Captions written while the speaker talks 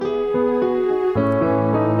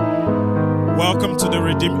Welcome to the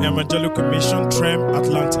Redeemed Evangelical Mission, Trem,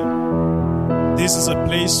 Atlanta. This is a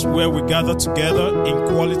place where we gather together in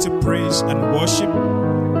quality praise and worship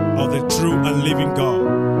of the true and living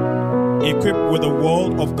God, equipped with the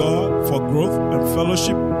Word of God for growth and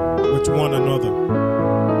fellowship with one another.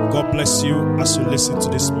 God bless you as you listen to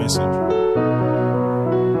this message.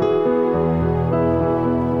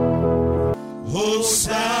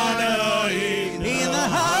 Hosanna in the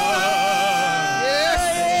highest.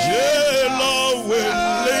 Yeah, Lord, we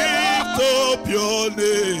lift up your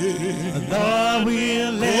name. Lord, we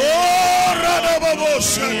lift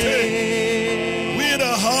with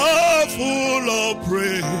a heart full of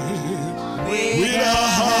praise. With a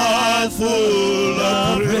heart full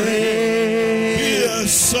of praise. Be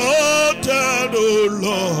exalted, O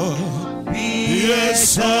Lord. Be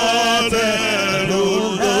exalted, O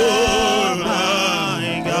Lord.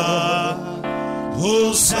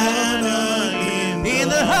 Hosanna in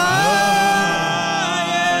the highest.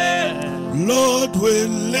 Lord, we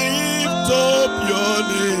lift up your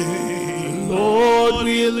name. Lord,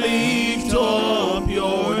 we lift up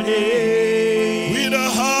your name. With a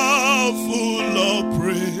heart full of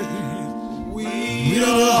praise. With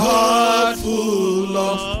a heart full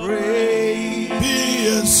of praise. Be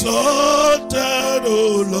exalted, O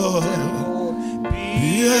Lord.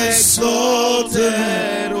 Be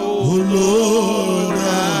exalted, O Lord.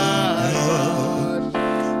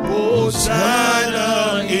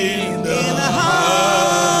 Hosanna in the highest.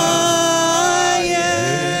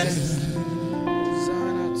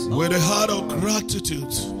 With a heart of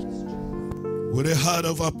gratitude, with a heart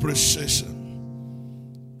of appreciation,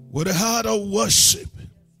 with a heart of worship,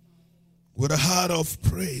 with a heart of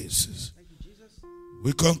praise,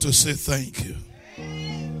 we come to say thank you.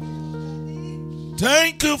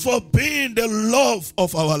 Thank you for being the love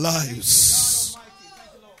of our lives.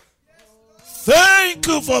 Thank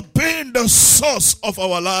you for being the source of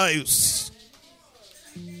our lives.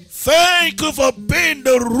 Thank you for being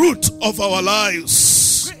the root of our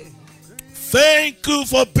lives. Thank you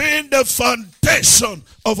for being the foundation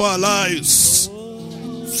of our lives.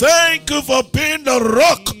 Thank you for being the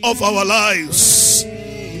rock of our lives.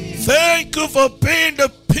 Thank you for being the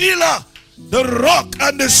pillar, the rock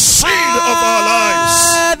and the shield of our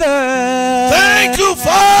lives. Thank you,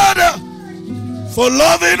 Father, for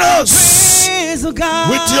loving us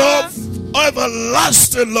with your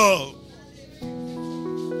everlasting love.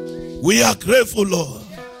 We are grateful, Lord.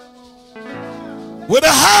 With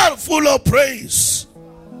a heart full of praise,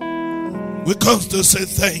 we come to say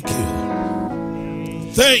thank you.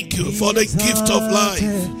 Thank you for the gift of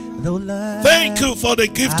life. Thank you for the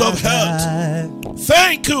gift of health.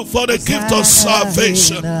 Thank you for the gift of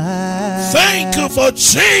salvation. Thank you for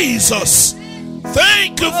Jesus.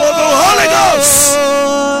 Thank you for the Holy Ghost,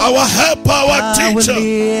 our helper, our teacher.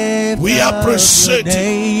 We appreciate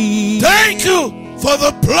it. Thank you for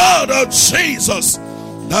the blood of Jesus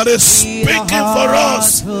that is speaking for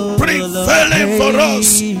us, prevailing for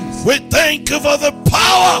us. We thank you for the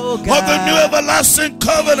power of the new everlasting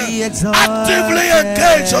covenant actively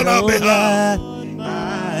engaged on our behalf.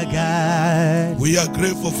 We are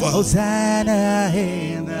grateful, Father.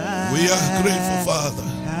 We are grateful, Father.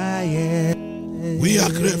 We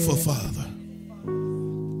are grateful, Father.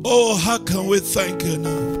 Oh, how can we thank you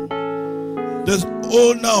now? The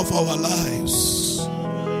owner of our lives.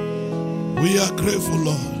 We are grateful,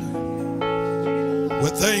 Lord. We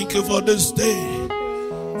thank you for this day.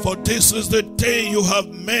 For this is the day you have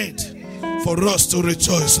made for us to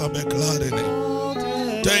rejoice and be glad in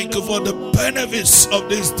it. Thank you for the benefits of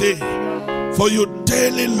this day. For you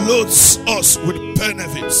daily loads us with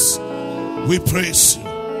benefits. We praise you.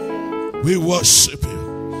 We worship you.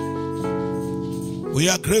 We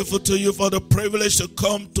are grateful to you for the privilege to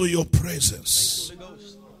come to your presence.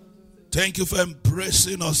 Thank you for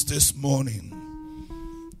embracing us this morning.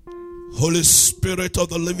 Holy Spirit of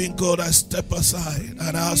the living God, I step aside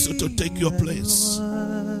and ask you to take your place.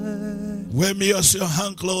 Wear me as your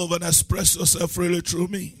hand glove and express yourself freely through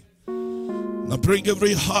me. Now bring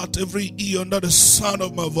every heart, every ear under the sound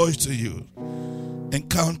of my voice to you.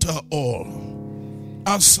 Encounter all.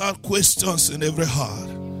 Answer questions in every heart.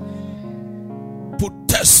 Put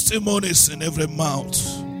testimonies in every mouth.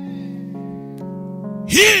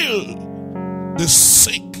 Heal the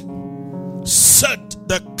sick. Set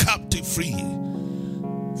the captive free.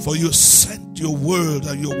 For you sent your word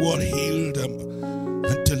and your word healed them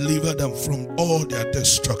and delivered them from all their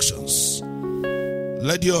destructions.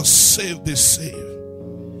 Let your saved be saved.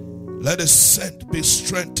 Let the sent be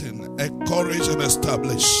strengthened, encouraged and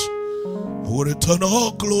established. I will return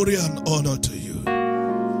all glory and honor to you.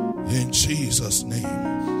 In Jesus' name.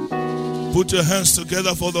 Put your hands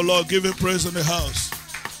together for the Lord. Give him praise in the house.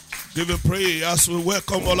 Give him praise as we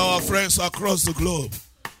welcome all our friends across the globe.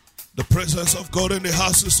 The presence of God in the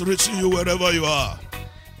house is reaching you wherever you are.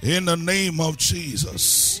 In the name of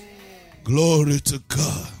Jesus. Glory to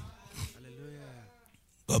God.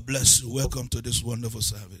 God bless you. Welcome to this wonderful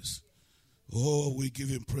service. Oh, we give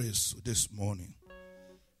him praise this morning.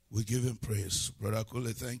 We give him praise. Brother Kule,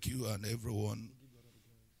 thank you, and everyone.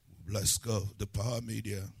 Bless God. The Power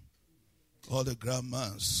Media. All the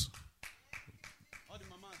grandmas.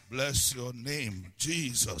 Bless your name,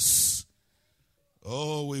 Jesus.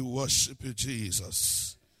 Oh, we worship you,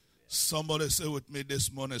 Jesus. Somebody say with me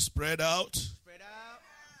this morning, spread out,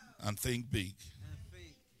 and think big.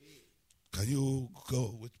 Can you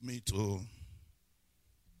go with me to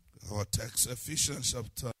our text, Ephesians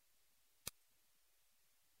chapter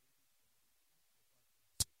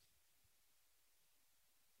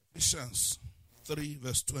 3,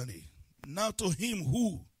 verse 20. Now to him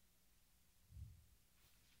who,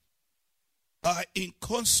 by in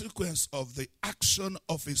consequence of the action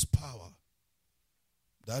of his power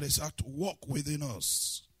that is at work within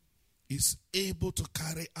us, is able to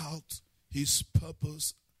carry out his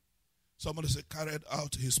purpose. Somebody say, carried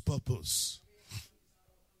out his purpose.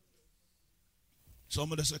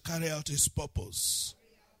 Somebody say, carry out his purpose.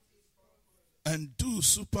 And do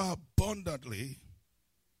super abundantly,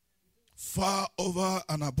 far over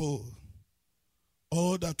and above,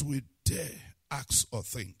 all that we dare ask or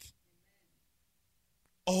think.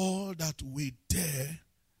 All that we dare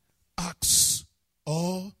ask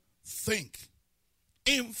or think.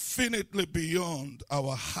 Infinitely beyond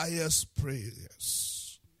our highest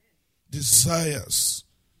prayers, desires,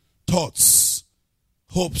 thoughts,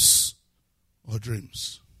 hopes, or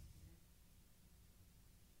dreams.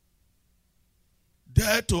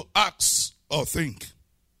 Dare to ask or think.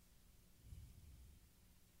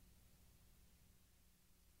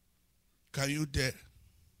 Can you dare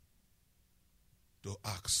to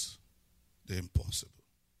ask the impossible?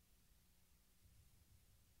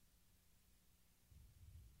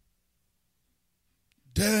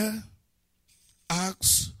 Dare,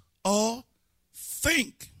 ask, or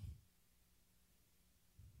think.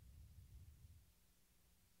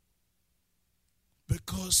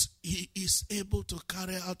 Because he is able to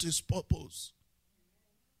carry out his purpose.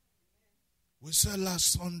 We said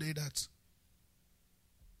last Sunday that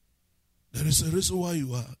there is a reason why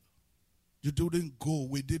you didn't go.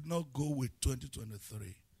 We did not go with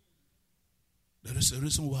 2023. There is a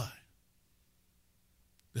reason why.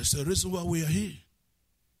 There's a reason why we are here.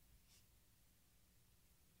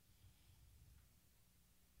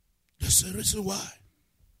 There's a reason why.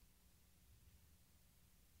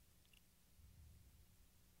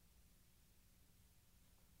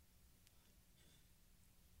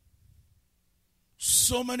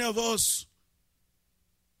 So many of us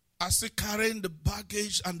are still carrying the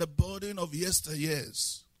baggage and the burden of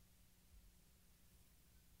yesteryears.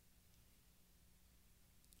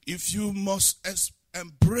 If you must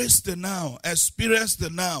embrace the now, experience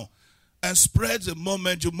the now, and spread the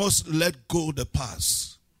moment, you must let go the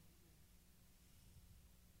past.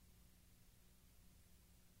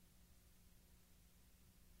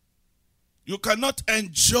 You cannot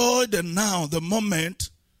enjoy the now, the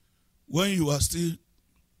moment, when you are still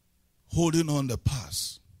holding on the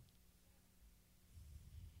past.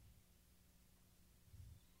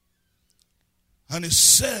 And he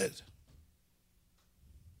said,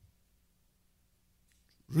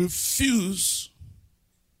 refuse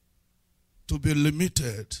to be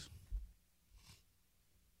limited.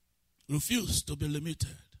 Refuse to be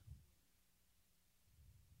limited.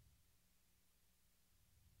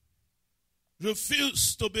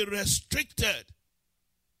 Refuse to be restricted,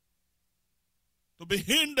 to be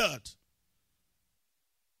hindered.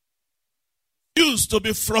 Refuse to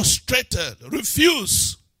be frustrated.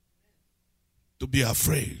 Refuse to be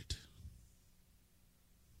afraid.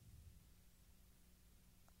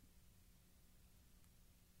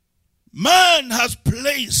 Man has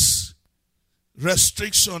placed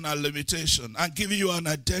restriction and limitation and given you an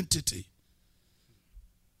identity.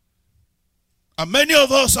 And many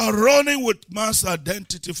of us are running with man's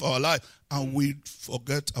identity for our life, and we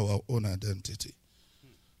forget our own identity.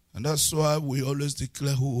 And that's why we always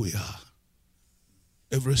declare who we are.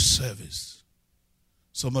 Every service.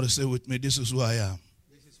 Somebody say with me, this is who I am.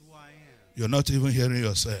 This is who I am. You're not even hearing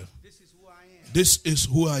yourself. This is who I am. This is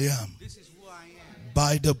who I am. This is who I am.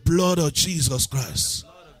 By the blood of Jesus Christ.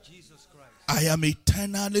 Blood of Jesus Christ. I am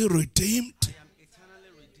eternally redeemed. I am eternally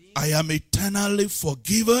redeemed. I am eternally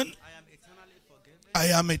forgiven. I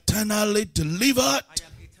am eternally I am eternally forgiven. delivered. I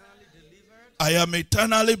am eternally delivered. I am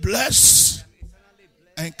eternally blessed. I am eternally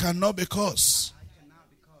and cannot be cursed. I cannot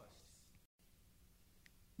be cursed.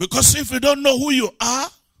 Because if you don't know who you are,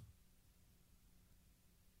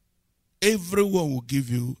 everyone will give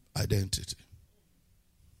you identity.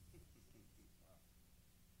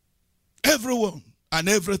 Everyone and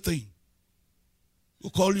everything. You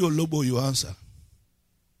call you Lobo, you answer.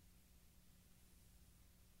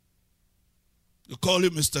 You call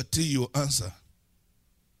him Mr. T, you answer.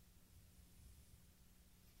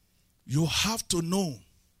 You have to know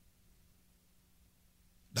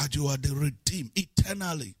that you are the redeemed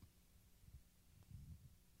eternally.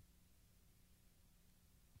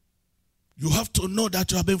 You have to know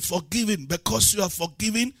that you have been forgiven. Because you are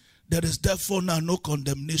forgiven, there is therefore now no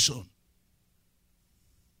condemnation.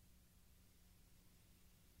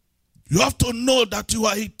 You have to know that you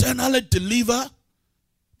are eternally delivered,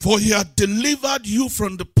 for he had delivered you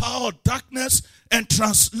from the power of darkness and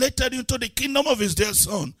translated into the kingdom of his dear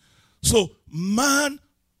son. So man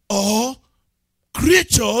or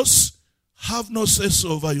creatures have no say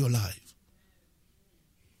over your life.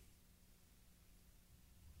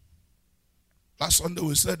 Last Sunday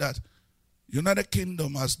we said that United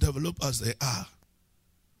Kingdom as developed as they are,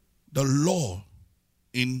 the law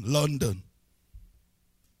in London,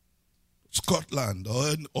 Scotland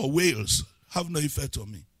or Wales have no effect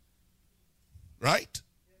on me. Right?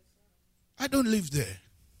 I don't live there.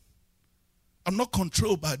 I'm not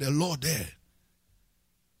controlled by the law there.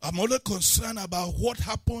 I'm only concerned about what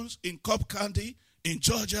happens in Cobb County, in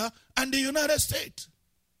Georgia, and the United States.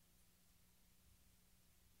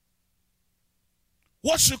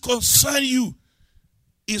 What should concern you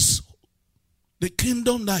is the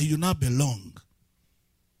kingdom that you now belong.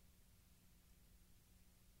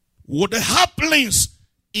 What the happenings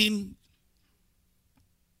in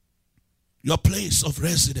your place of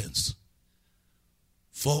residence.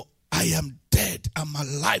 For I am dead and my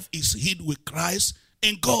life is hid with Christ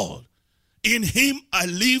in God. In him I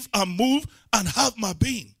live and move and have my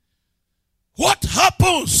being. What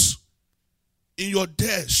happens in your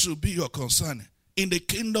death should be your concern. In the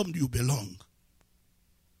kingdom you belong.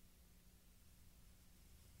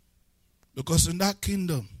 Because in that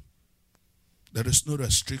kingdom, there is no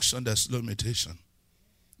restriction, there's no limitation.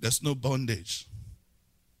 There's no bondage.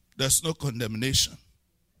 There's no condemnation.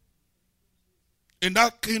 In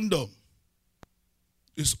that kingdom,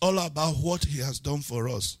 it's all about what he has done for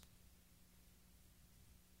us.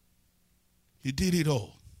 He did it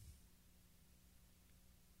all.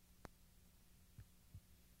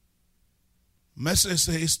 Message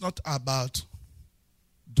says it's not about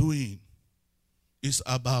doing. It's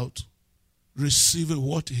about receiving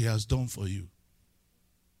what he has done for you.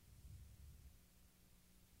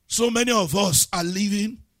 So many of us are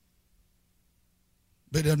living,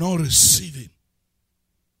 but they're not receiving.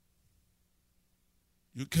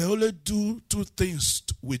 You can only do two things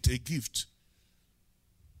with a gift.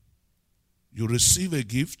 You receive a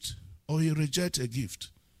gift or you reject a gift.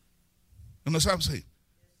 You understand what I'm saying?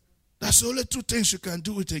 That's the only two things you can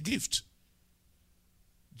do with a gift.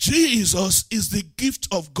 Jesus is the gift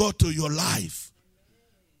of God to your life.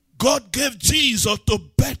 God gave Jesus to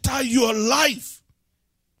better your life.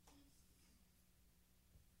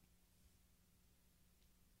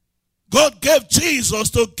 God gave Jesus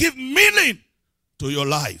to give meaning to your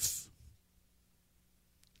life.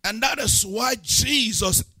 And that is why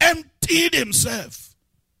Jesus emptied himself.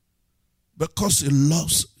 Because he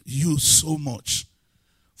loves you so much.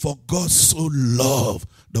 For God so loved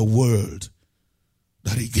the world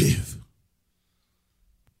that he gave.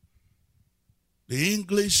 The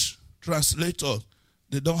English translator,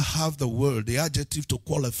 they don't have the word, the adjective to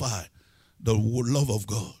qualify the love of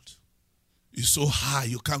God. It's so high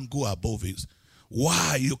you can't go above it.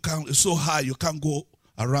 Why you can't? It's so high you can't go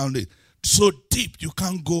around it. So deep you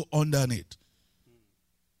can't go underneath it.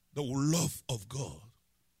 The love of God,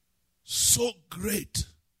 so great.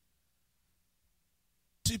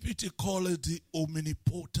 TPT call it the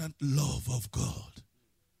omnipotent love of God.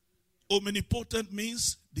 Omnipotent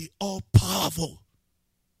means the all-powerful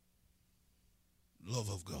love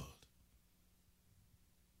of God.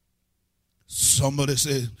 Somebody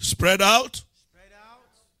say, spread out. Spread out.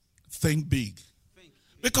 Think big. Think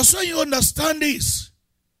big. Because when you understand this,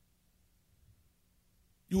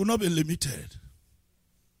 you will not be limited.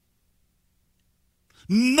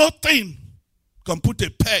 Nothing can put a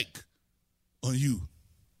peg on you.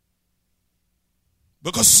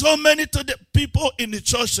 Because so many people in the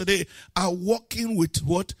church today are walking with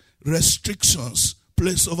what? Restrictions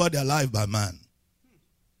placed over their life by man.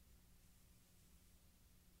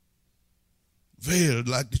 Veiled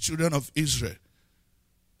like the children of Israel.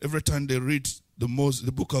 Every time they read the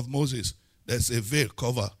book of Moses, there's a veil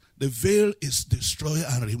cover. the veil is destroyed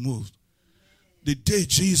and removed. The day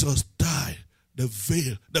Jesus died, the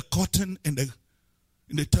veil, the curtain in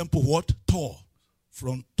the temple, what? Tore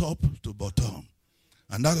from top to bottom.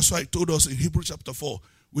 And that is why he told us in Hebrews chapter 4,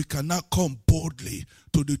 we cannot come boldly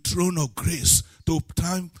to the throne of grace to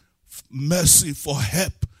obtain mercy for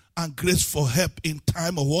help and grace for help in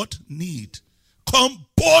time of what? Need. Come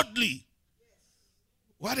boldly.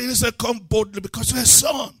 Why did he say come boldly? Because you're a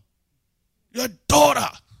son. You're a daughter.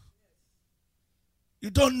 You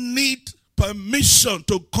don't need permission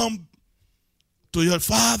to come to your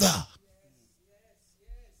father.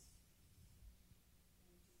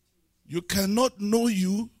 You cannot know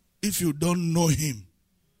you if you don't know him.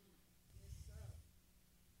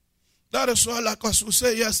 That is why, like as we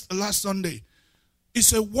said last Sunday,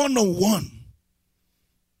 it's a one-on-one.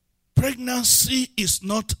 Pregnancy is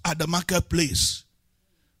not at the marketplace.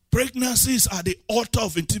 Pregnancy is at the altar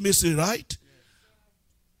of intimacy, right?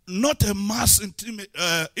 Not a mass intimate,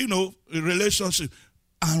 relationship.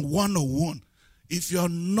 And one-on-one. If you're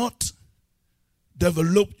not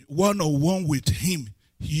developed one-on-one with him,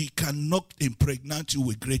 he cannot impregnate you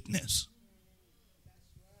with greatness.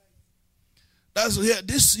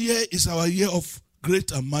 This year is our year of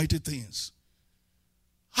great and mighty things.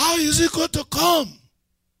 How is it going to come?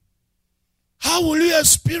 How will you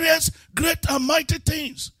experience great and mighty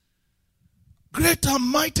things? Great and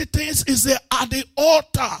mighty things is at the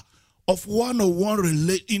altar of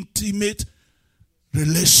one-on-one intimate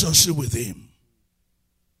relationship with him.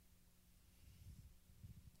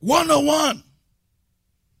 One-on-one.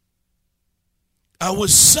 I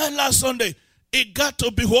was said last Sunday, it got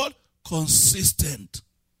to be what? Consistent.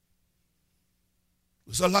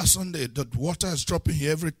 We saw last Sunday that water is dropping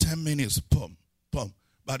here every 10 minutes. Pump, pump.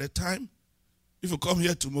 By the time, if you come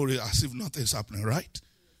here tomorrow, as if nothing is happening, right?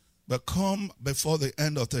 But come before the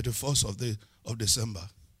end of 31st of December.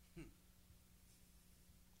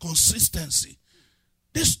 Consistency.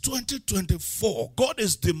 This 2024, God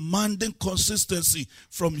is demanding consistency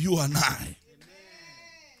from you and I.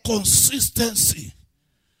 Consistency.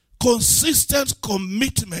 Consistent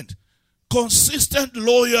commitment. Consistent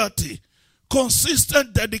loyalty.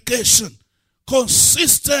 Consistent dedication.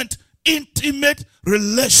 Consistent intimate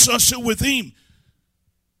relationship with him.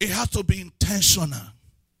 It has to be intentional.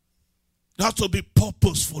 It has to be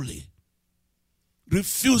purposefully.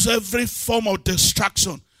 Refuse every form of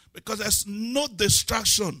distraction. Because there's no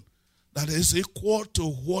distraction that is equal to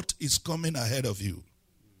what is coming ahead of you.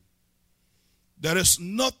 There is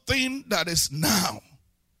nothing that is now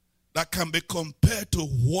that can be compared to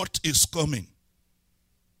what is coming.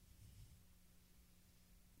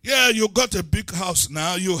 Yeah, you got a big house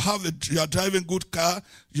now. You are driving good car.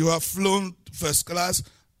 You have flown first class.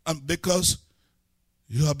 And because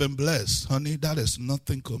you have been blessed, honey, that is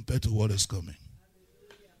nothing compared to what is coming.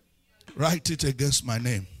 Write it against my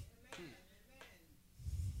name.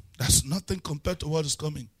 That's nothing compared to what is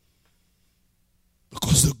coming.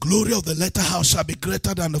 Because the glory of the latter house shall be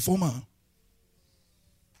greater than the former.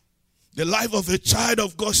 The life of a child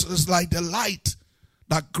of God is like the light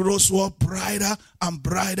that grows more brighter and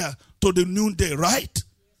brighter to the noonday, right?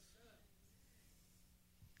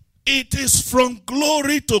 It is from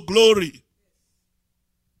glory to glory.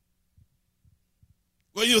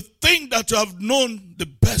 When you think that you have known the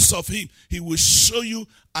best of him, he will show you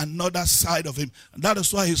another side of him. And that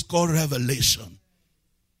is why he's called revelation.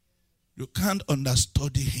 You can't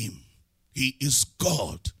understudy him. He is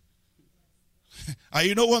God. And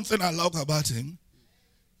you know one thing I love about him?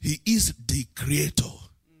 He is the creator.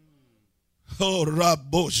 Oh,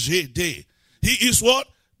 Rabbo Jede. He is what?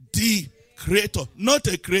 The creator. Not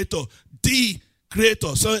a creator. The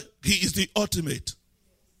creator. So he is the ultimate.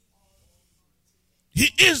 He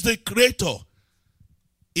is the creator.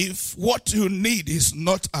 If what you need is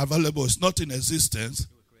not available, it's not in existence,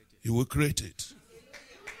 he will create it.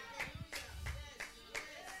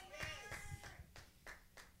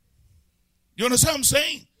 You understand what I'm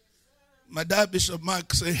saying? My dad, Bishop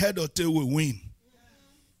Mark, said head or tail will win.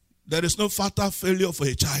 There is no fatal failure for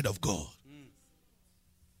a child of God.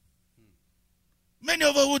 Many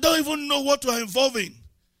of us we don't even know what we are involved in.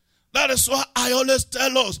 That is why I always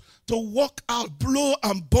tell us to walk out, blow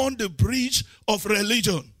and burn the bridge of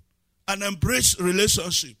religion and embrace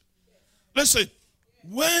relationship. Listen,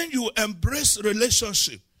 when you embrace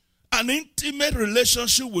relationship, an intimate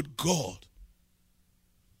relationship with God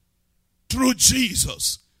through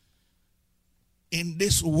Jesus in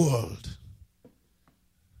this world,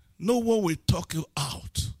 no one will talk you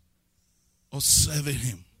out of serving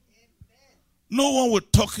him. No one will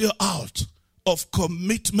talk you out of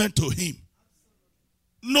commitment to him.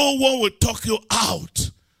 No one will talk you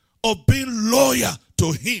out of being loyal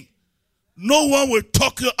to him. No one will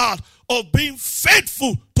talk you out of being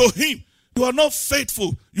faithful to him. You are not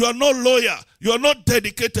faithful. You are not loyal. You are not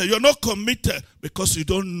dedicated. You are not committed because you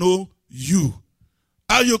don't know you.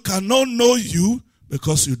 And you cannot know you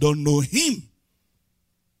because you don't know him.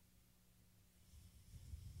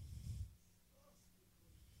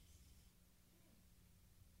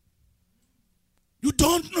 You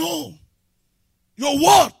don't know your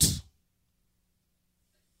what?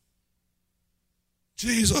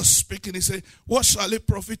 Jesus speaking, he said, what shall it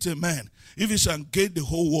profit a man if he shall gain the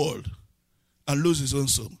whole world and lose his own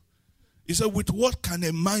soul? He said, with what can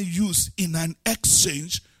a man use in an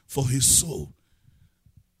exchange for his soul?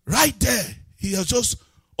 Right there, he has just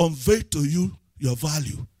unveiled to you your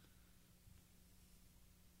value.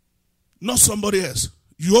 Not somebody else.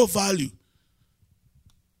 Your value.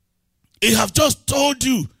 He have just told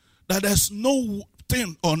you that there's no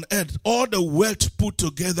thing on earth, all the wealth put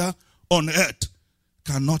together on earth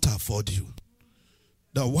cannot afford you.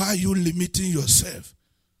 Then why are you limiting yourself?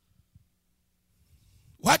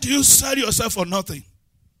 Why do you sell yourself for nothing?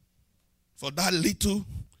 For that little,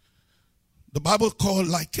 the Bible called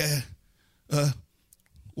like,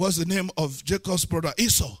 what's the name of Jacob's brother?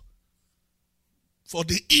 Esau. For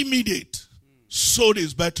the immediate, sold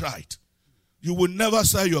his birthright. You will never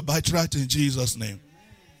sell your birthright in Jesus' name.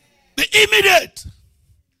 The immediate.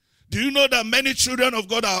 Do you know that many children of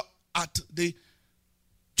God are at the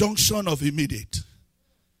junction of immediate?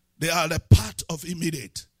 They are the part of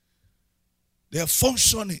immediate. They are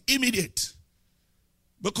functioning immediate.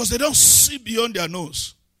 Because they don't see beyond their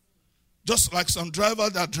nose. Just like some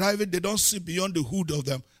drivers that are driving, they don't see beyond the hood of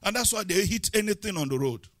them. And that's why they hit anything on the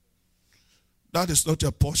road. That is not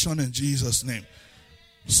your portion in Jesus' name.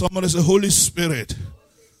 Somebody say, Holy Spirit,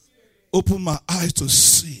 open my eyes to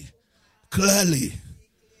see clearly.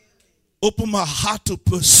 Open my heart to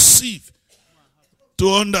perceive,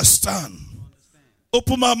 to understand.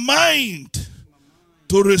 Open my mind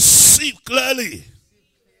to receive clearly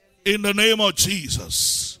in the name of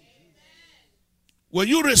Jesus. When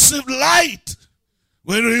you receive light,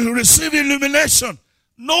 when you receive illumination,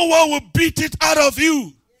 no one will beat it out of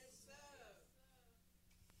you.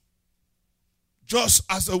 Just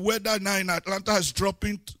as the weather now in Atlanta is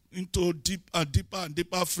dropping into a deeper and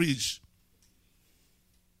deeper freeze.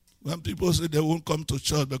 When people say they won't come to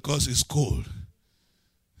church because it's cold.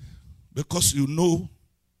 Because you know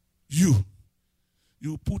you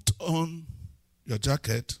put on your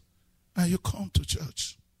jacket and you come to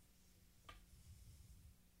church.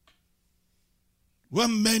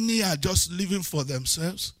 When many are just living for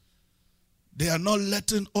themselves, they are not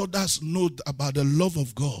letting others know about the love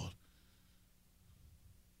of God.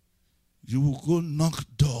 You will go knock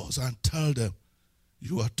doors and tell them,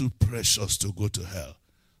 you are too precious to go to hell.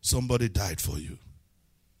 Somebody died for you.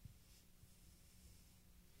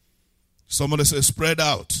 Somebody say, spread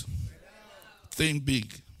out. Think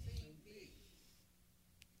big.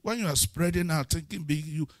 When you are spreading out, thinking big,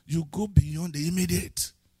 you go beyond the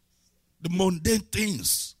immediate. The mundane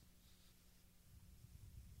things.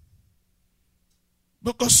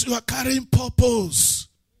 Because you are carrying purpose.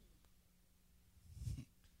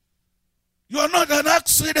 You are not an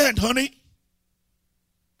accident, honey.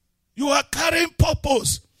 You are carrying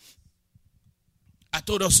purpose. I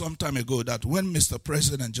told us some time ago that when Mr.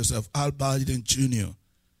 President Joseph R. Biden Jr.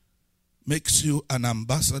 makes you an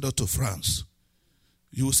ambassador to France,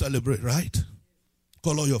 you will celebrate, right?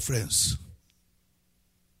 Call all your friends.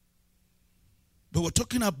 But we're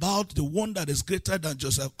talking about the one that is greater than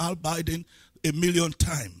Joseph R. Biden 1,000,000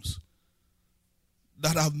 times.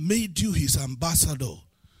 That have made you his ambassador.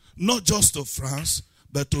 Not just to France,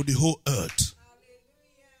 but to the whole earth.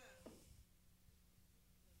 Hallelujah.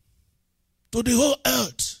 To the whole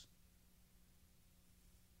earth.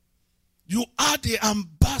 You are the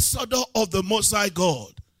ambassador of the Most High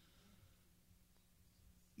God.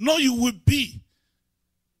 No, you will be.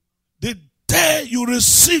 The day you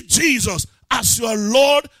receive Jesus as your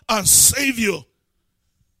Lord and Savior,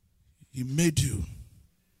 He made you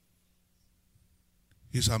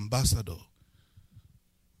His ambassador.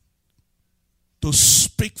 To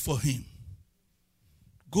speak for Him.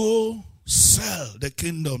 Go sell the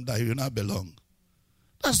kingdom that you now belong.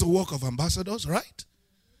 That's the work of ambassadors, right?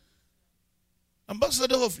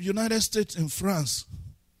 Ambassador of United States in France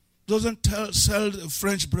doesn't sell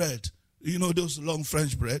French bread. You know those long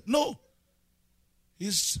French bread? No. He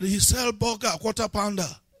sells burger, quarter pounder.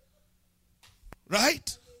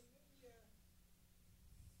 Right?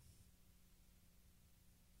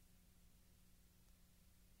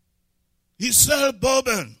 He sells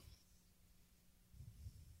bourbon.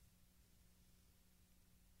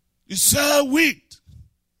 He sells wheat.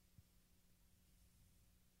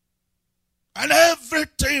 And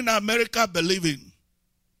everything America believes in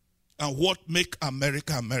and what make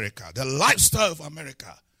America America, the lifestyle of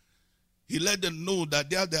America, he let them know that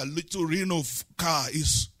their little Renault car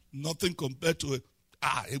is nothing compared to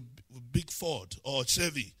a big Ford or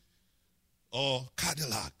Chevy or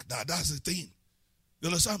Cadillac. That's the thing. You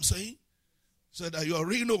understand what I'm saying? So that your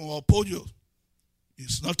Renault or Polo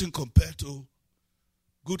is nothing compared to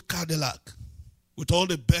good Cadillac with all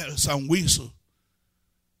the bells and whistles.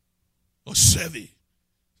 Or Chevy,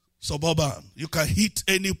 Suburban. You can hit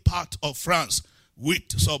any part of France with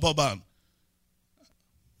Suburban.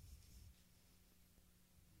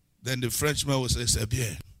 Then the Frenchman will say, c'est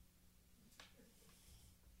bien.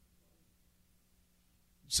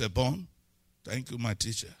 C'est bon. Thank you, my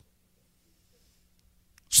teacher.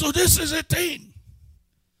 So this is a thing.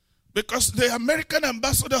 Because the American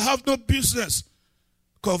ambassador have no business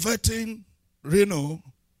converting Renault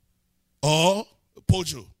or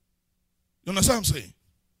Peugeot. You understand what I'm saying?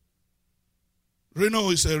 Renault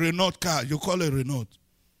is a Renault car. You call it Renault.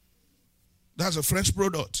 That's a French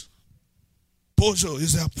product. Peugeot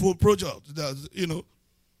is a product. That,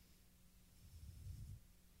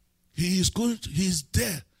 He's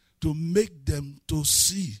there to make them to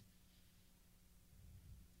see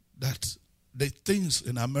that the things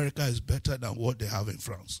in America is better than what they have in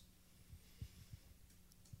France.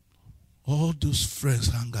 All those friends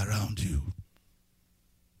hang around you.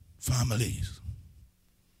 Families,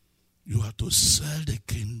 you have to sell the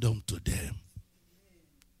kingdom to them.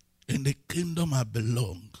 In the kingdom I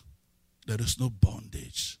belong, there is no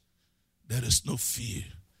bondage. There is no fear.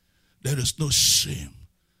 There is no shame.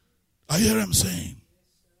 I hear him saying,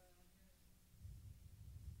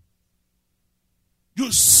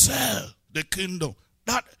 you sell the kingdom.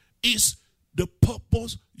 That is the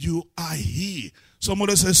purpose you are here.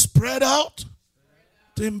 Somebody says, spread out,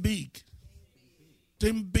 think big.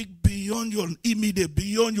 Think big beyond your immediate,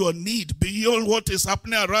 beyond your need, beyond what is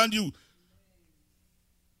happening around you.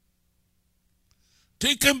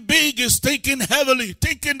 Thinking big is thinking heavily,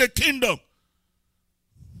 thinking the kingdom.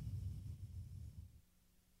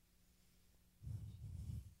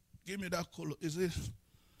 Give me that. Is it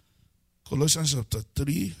Colossians chapter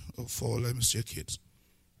 3 or 4? Let me check it.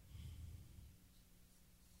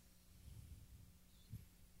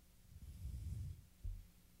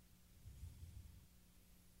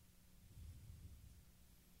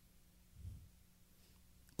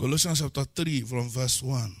 Colossians chapter 3 from verse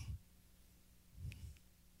 1.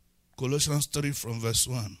 Colossians 3 from verse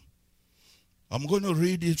 1. I'm going to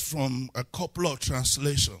read it from a couple of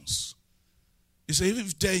translations. It says,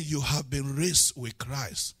 if then you have been raised with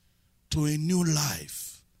Christ to a new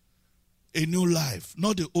life,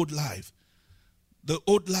 not the old life. The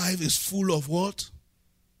old life is full of what?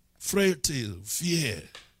 Frailty, fear,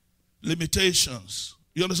 limitations.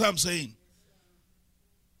 You understand what I'm saying?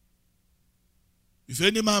 If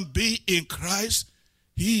any man be in Christ,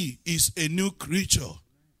 he is a new creature.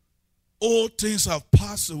 All things have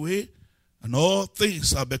passed away, and all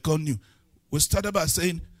things have become new. We started by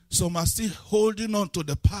saying, some are still holding on to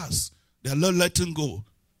the past. They are not letting go.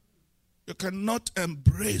 You cannot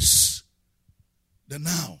embrace the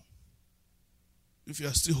now if you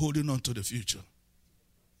are still holding on to the future.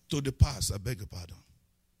 To the past, I beg your pardon.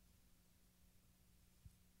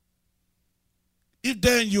 If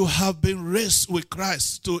then you have been raised with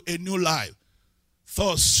Christ to a new life,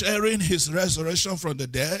 thus sharing his resurrection from the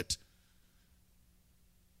dead,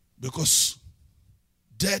 because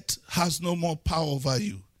death has no more power over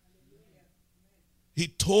you. He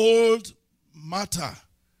told Martha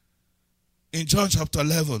in John chapter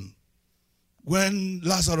 11, when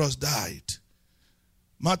Lazarus died,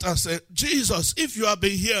 Martha said, Jesus, if you had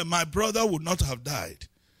been here, my brother would not have died.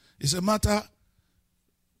 He said, Martha,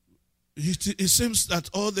 it seems that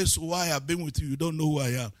all this while I've been with you, you don't know who I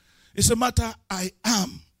am. He said, Martha, I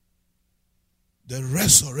am the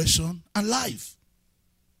resurrection and life.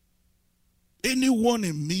 Anyone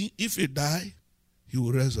in me, if he die, he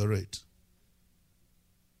will resurrect.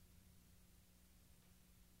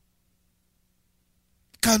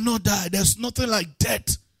 Cannot die. There's nothing like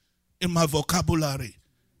death in my vocabulary.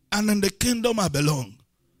 And in the kingdom I belong.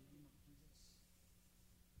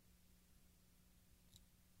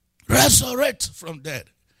 Resurrect from death.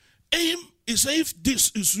 Aim is if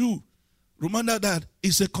this is you. Remember that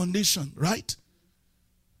it's a condition, right?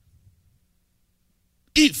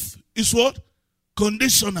 If is what?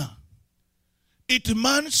 Conditional. It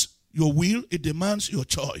demands your will, it demands your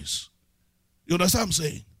choice. You understand what I'm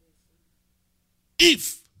saying?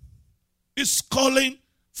 If it's calling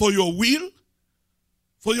for your will,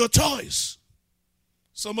 for your choice.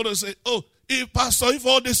 Somebody say, oh, if pastor, if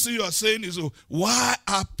all this you are saying is, why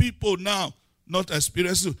are people now not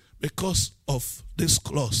experience it because of this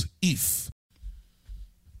clause, if.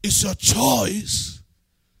 It's your choice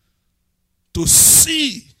to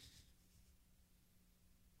see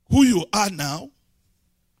who you are now,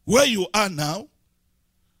 where you are now.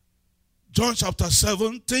 John chapter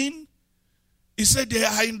 17, he said they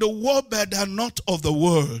are in the world, but they are not of the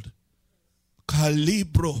world.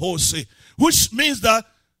 Calibro Jose. Which means that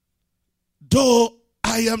though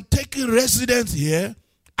I am taking residence here,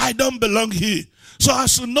 I don't belong here. So I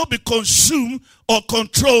should not be consumed or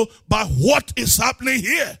controlled by what is happening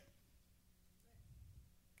here.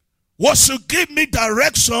 What should give me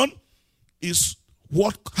direction is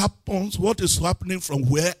what happens, what is happening from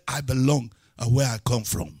where I belong and where I come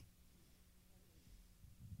from.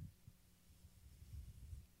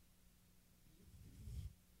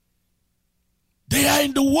 They are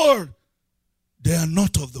in the world. They are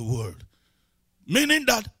not of the world. Meaning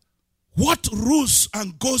that what rules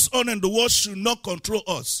and goes on in the world should not control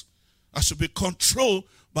us. I should be controlled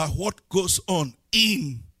by what goes on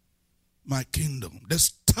in my kingdom. The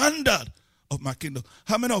standard of my kingdom.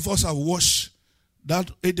 How many of us have watched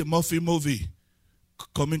that Eddie Murphy movie,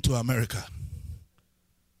 Coming to America?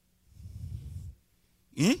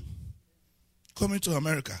 Coming to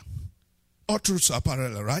America. All truths are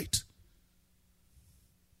parallel, right?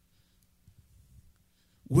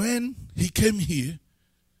 When he came here,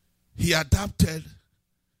 he adapted,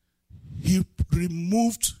 he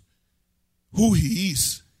removed who he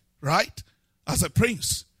is, right? As a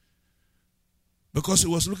prince. Because he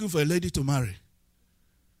was looking for a lady to marry.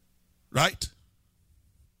 Right?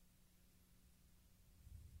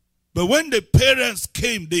 But when the parents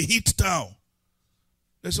came, they hit down.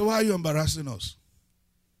 They said, why are you embarrassing us?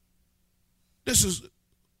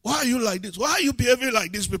 Why are you like this? Why are you behaving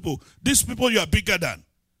like these people? These people you are bigger than.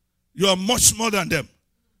 You are much more than them.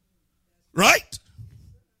 Right?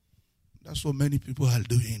 That's what many people are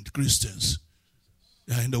doing, Christians.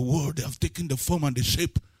 They are in the world. They have taken the form and the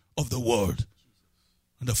shape of the world.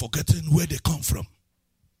 And they're forgetting where they come from.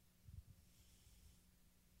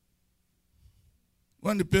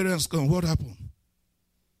 When the parents come, what happened?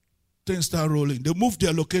 Things start rolling. They moved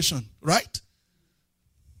their location, right?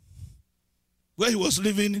 Where he was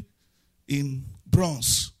living in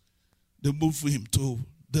Bronx, they moved him to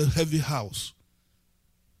the heavy house.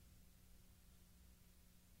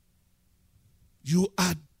 You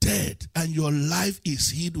are dead and your life is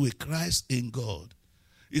hid with Christ in God.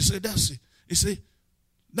 He said, that's it. He said,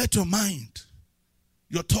 let your mind,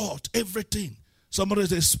 your thought, everything. Somebody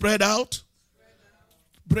say, spread out.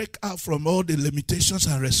 Break out from all the limitations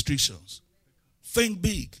and restrictions. Think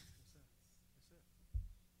big.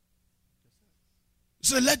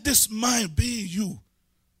 So let this mind be in you,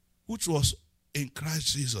 which was in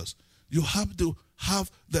Christ Jesus. You have to have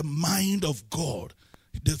the mind of God,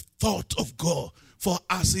 the thought of God. For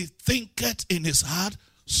as he thinketh in his heart,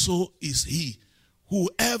 so is he.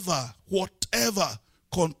 Whoever, whatever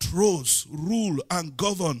controls, rule, and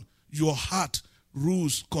govern your heart,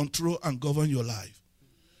 rules, control, and govern your life.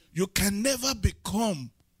 You can never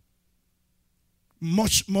become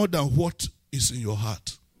much more than what is in your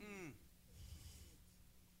heart.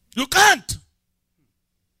 You can't.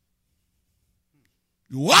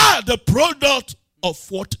 You are the product of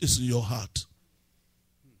what is in your heart.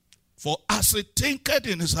 For as he thinketh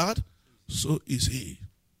in his heart, so is he.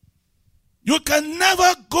 You can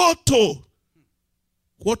never go to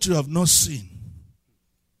what you have not seen.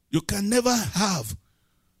 You can never have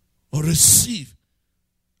or receive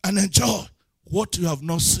and enjoy what you have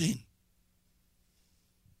not seen.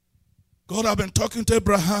 God have been talking to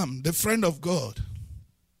Abraham, the friend of God.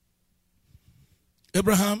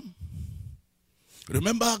 Abraham,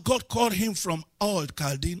 remember God called him from Ur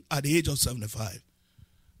Chaldean at the age of 75.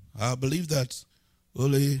 I believe that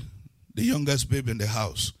only the youngest baby in the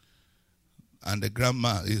house and the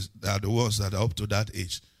grandma are the ones that are up to that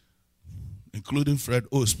age. Including Fred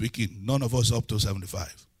O speaking, none of us up to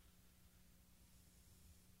 75.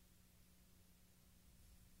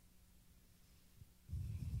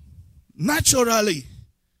 Naturally,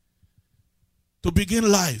 to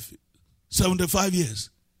begin life, 75 years.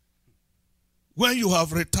 When you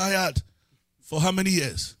have retired for how many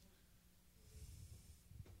years?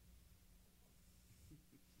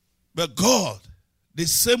 But God, the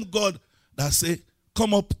same God that said,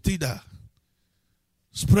 come up thither,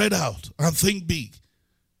 spread out and think big.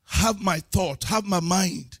 Have my thought, have my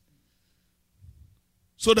mind.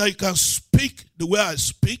 So that you can speak the way I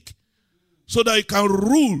speak. So that you can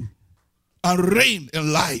rule and reign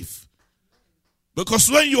in life. Because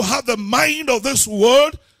when you have the mind of this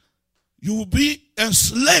world, you will be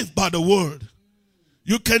enslaved by the world.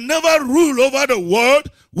 You can never rule over the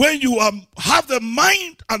world when you have the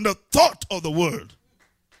mind and the thought of the world.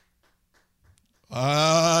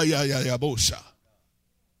 Bosha.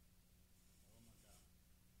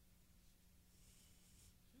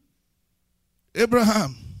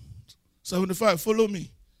 Abraham, 75, follow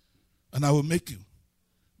me, and I will make you.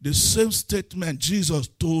 The same statement Jesus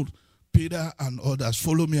told Peter and others,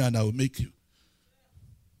 follow me and I will make you.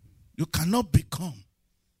 You cannot become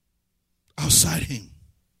outside him.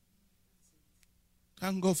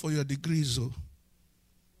 Thank God for your degrees. Oh.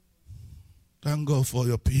 Thank God for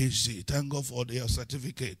your PhD. Thank God for your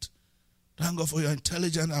certificate. Thank God for your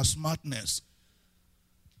intelligence and smartness.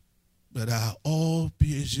 But they are all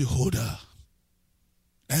PhD holders,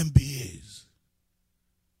 MBAs,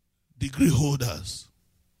 degree holders.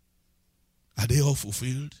 Are they all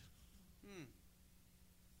fulfilled?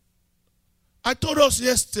 I told us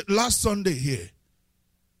last Sunday here,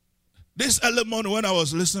 this early morning when I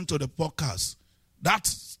was listening to the podcast, that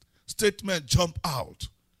statement jumped out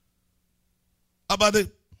about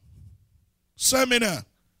the seminar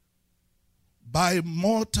by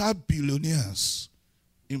multi-billionaires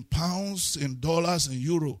in pounds, in dollars, in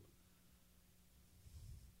euro.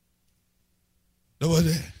 They were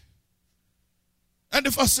there. And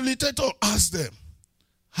the facilitator asked them,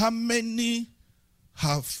 how many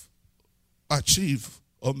have achieved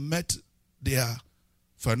or met their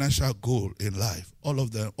financial goal in life? All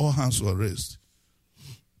of them, all hands were raised.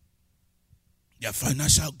 Their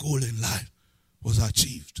financial goal in life was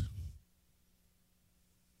achieved.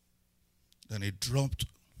 Then he dropped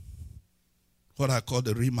what I call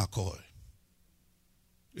the McCoy.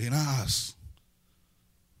 He asked,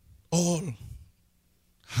 all,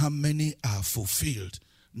 how many are fulfilled?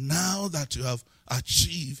 Now that you have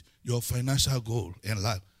achieved your financial goal in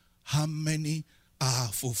life, how many are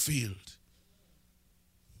fulfilled?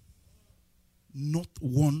 Not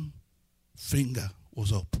one finger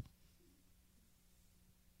was up.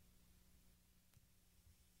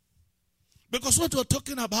 Because what we're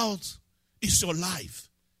talking about is your life.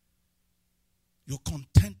 Your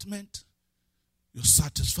contentment, your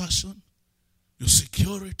satisfaction, your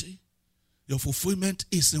security, your fulfillment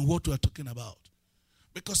is in what we're talking about.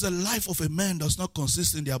 Because the life of a man does not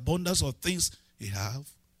consist in the abundance of things he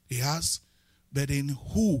has, but in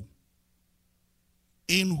who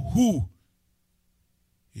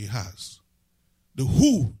he has. The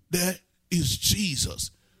who there is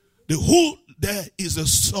Jesus. The who there is the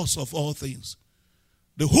source of all things.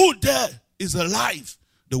 The who there is the life,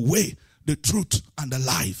 the way, the truth, and the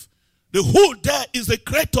life. The who there is the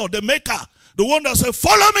creator, the maker, the one that said,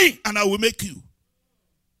 follow me and I will make you.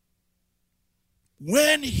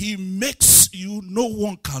 When he makes you, no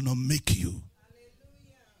one cannot make you.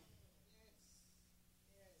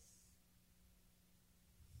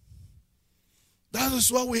 That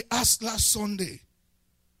is what we asked last Sunday.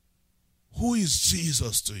 Who is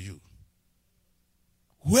Jesus to you?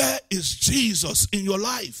 Where is Jesus in your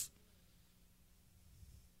life?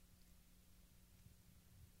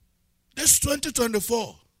 This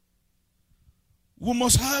 2024, we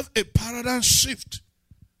must have a paradigm shift.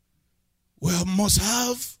 We must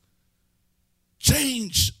have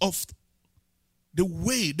change of the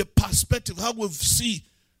way, the perspective, how we see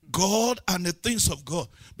God and the things of God.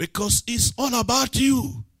 Because it's all about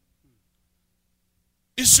you.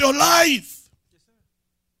 It's your life.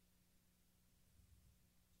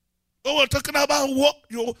 What we're talking about,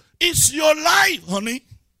 it's your life, honey.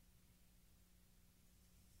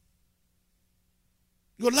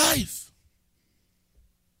 Your life.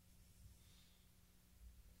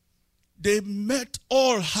 They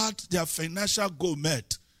all had their financial goal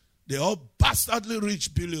met. They all bastardly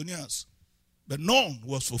rich billionaires. But none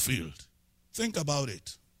was fulfilled. Think about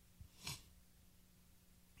it.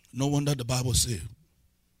 No wonder the Bible says,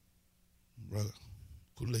 brother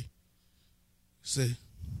Kule, say,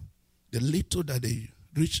 the little that the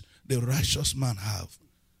righteous man have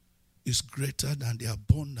is greater than the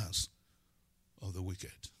abundance of the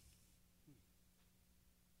wicked.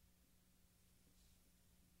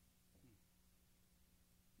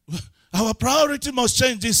 Our priority must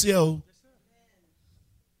change this year.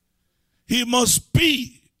 He must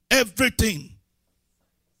be everything.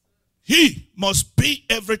 He must be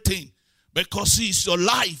everything because he is your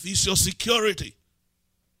life, he is your security.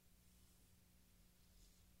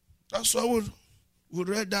 That's why we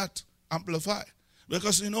read that Amplify.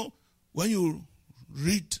 Because, when you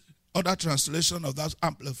read other translation of that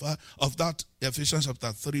Amplify, of that Ephesians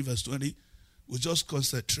chapter 3 verse 20, we just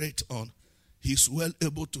concentrate on he's well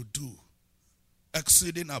able to do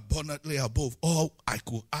exceeding abundantly above all I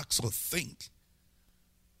could ask or think.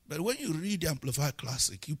 But when you read the Amplified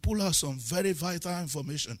Classic, you pull out some very vital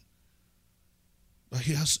information. But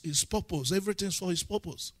he has his purpose. Everything's for his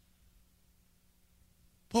purpose.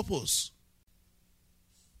 Purpose.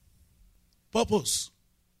 Purpose.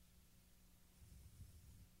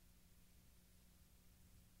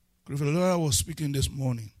 Christopher was speaking this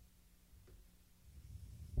morning.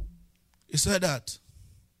 He said that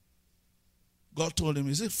God told him,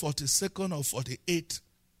 is it 42nd or 48th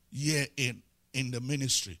year in the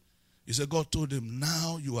ministry? He said, God told him,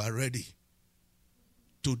 now you are ready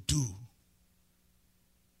to do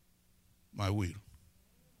my will.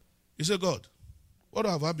 He said, God, what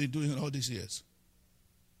have I been doing all these years?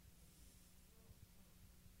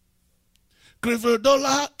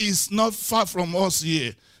 Krivedola is not far from us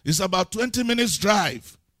here. It's about 20 minutes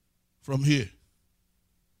drive from here.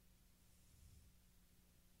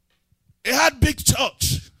 It had big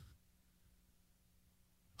church.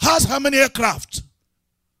 Has how many aircraft?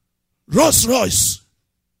 Rolls Royce.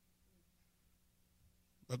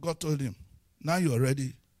 But God told him, now you are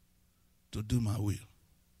ready to do my will.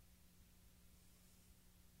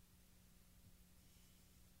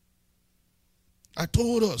 I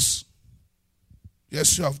told us,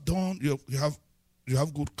 yes, you have done, you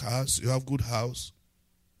have good cars, you have good house.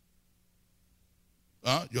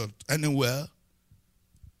 You're anywhere.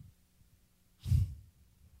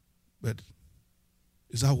 But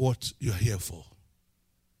is that what you're here for?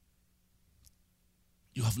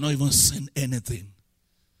 You have not even seen anything,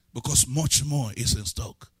 because much more is in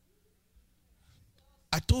stock.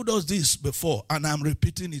 I told us this before, and I'm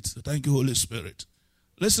repeating it. Thank you, Holy Spirit.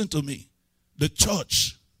 Listen to me. The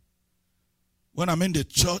church, when I'm in the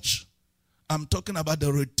church, I'm talking about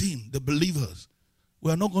the redeemed, the believers.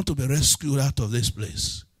 We are not going to be rescued out of this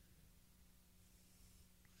place.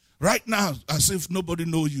 Right now, as if nobody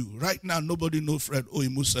know you. Right now, nobody know Fred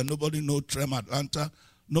Imuseh. Nobody know Trem Atlanta.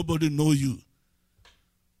 Nobody know you.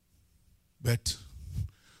 But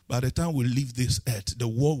by the time we leave this earth, the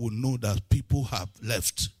world will know that people have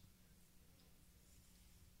left.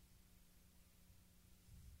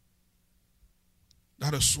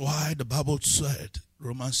 That is why the Bible said,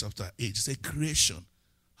 Romans chapter 8, say creation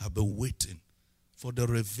have been waiting for the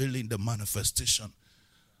revealing, the manifestation.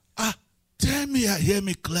 Tell me, hear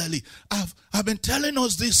me clearly. I've been telling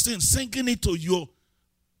us these things, sinking it to you.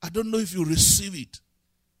 I don't know if you receive it.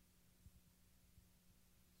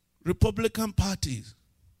 Republican Party,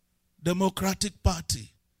 Democratic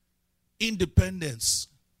Party, independents,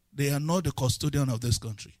 they are not the custodian of this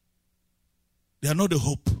country. They are not the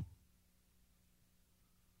hope.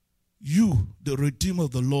 You, the Redeemer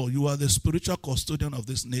of the Lord, you are the spiritual custodian of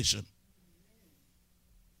this nation.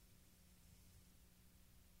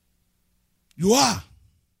 You are.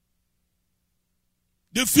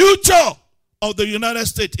 The future of the United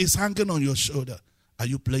States is hanging on your shoulder. Are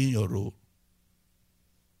you playing your role?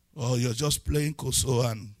 Or you're just playing Koso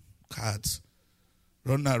and cards,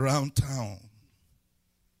 running around town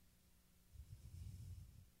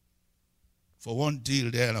for one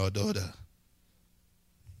deal there or the other?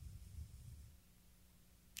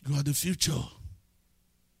 You are the future.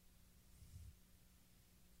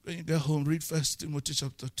 When you get home, read 1 Timothy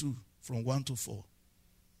chapter 2 from 1 to 4.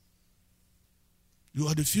 You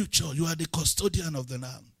are the future. You are the custodian of the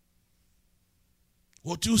land.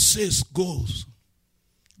 What you say goes.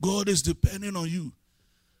 God is depending on you.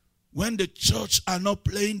 When the church are not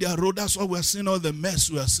playing their role, that's why we're seeing all the mess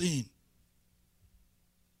we are seeing.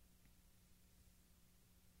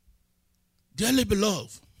 Dearly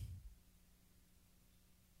beloved,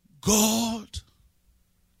 God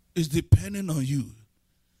is depending on you.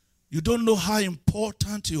 You don't know how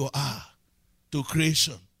important you are to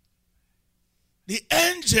creation. The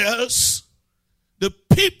angels, they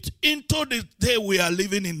peeped into the day we are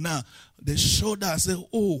living in now. They showed us, say,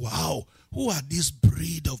 oh wow, who are this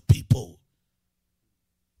breed of people?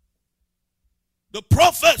 The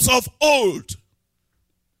prophets of old.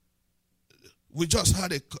 We just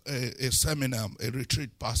had a seminar, a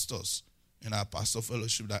retreat, pastors, in our pastor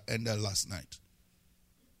fellowship that ended last night.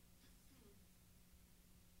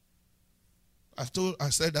 I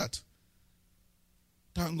said that,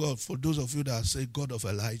 thank God for those of you that say God of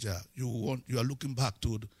Elijah. You are looking back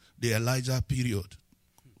to the Elijah period.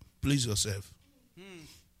 Please yourself.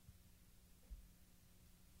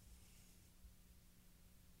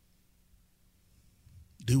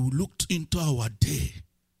 They looked into our day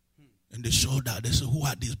and they showed that. They said, who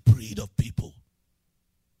are this breed of people?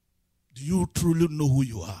 Do you truly know who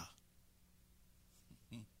you are?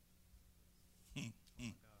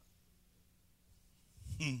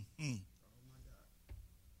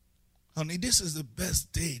 Honey, this is the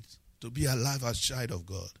best day to be alive as child of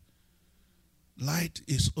God. light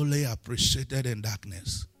is only appreciated in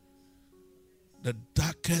darkness. The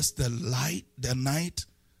darkest the light, the night,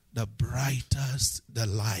 the brightest the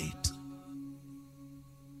light.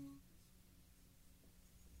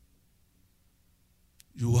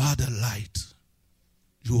 You are the light.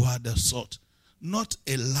 You are the salt. Not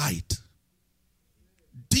a light.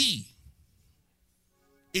 D.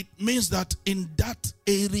 It means that in that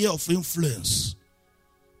area of influence,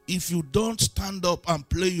 if you don't stand up and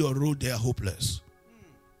play your role, they are hopeless.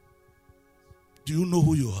 Do you know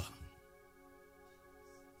who you are?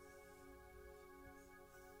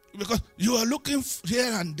 Because you are looking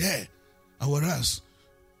here and there. Whereas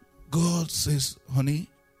God says, honey,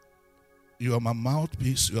 you are my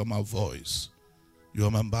mouthpiece, you are my voice. You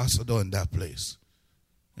are my ambassador in that place,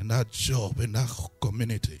 in that job, in that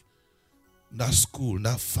community, in that school, in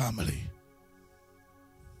that family.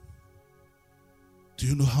 Do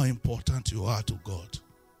you know how important you are to God?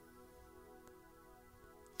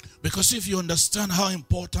 Because if you understand how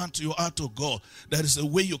important you are to God, there is a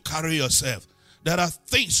way you carry yourself. There are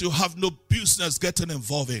things you have no business getting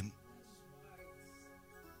involved in.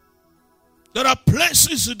 There are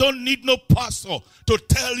places you don't need no pastor to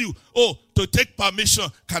tell you, oh, to take permission,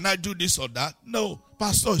 can I do this or that? No,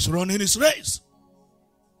 pastor is running his race.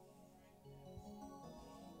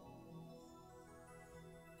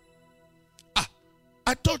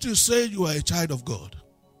 I thought you said you are a child of God.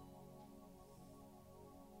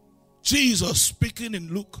 Jesus speaking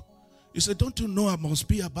in Luke, he said, don't you know I must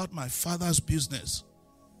be about my Father's business?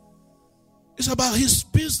 It's about his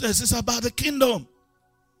business. It's about the kingdom.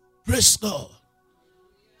 Praise God.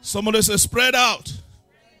 Somebody says, spread out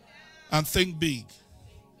and think big.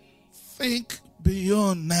 Think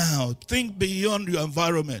beyond now. Think beyond your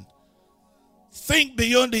environment. Think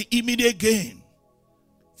beyond the immediate gain.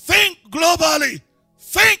 Think globally.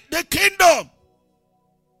 Think the kingdom.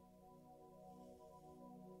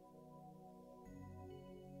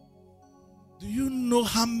 Do you know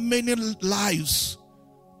how many lives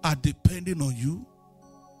are depending on you?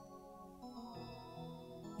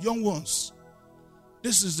 Young ones,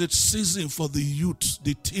 this is the season for the youth,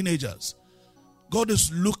 the teenagers. God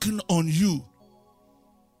is looking on you.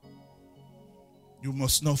 You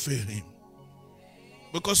must not fail him.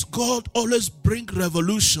 Because God always brings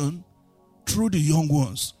revolution through the young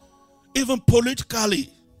ones. Even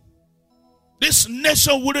politically, this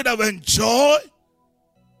nation wouldn't have enjoyed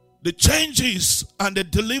the changes and the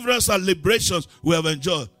deliverance and liberations we have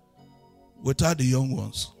enjoyed without the young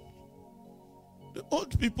ones. The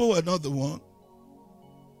old people were not the one.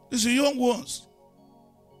 It's the young ones.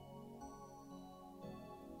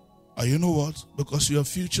 And you know what? Because your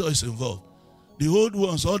future is involved. The old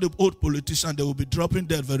ones, all the old politicians, they will be dropping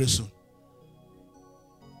dead very soon.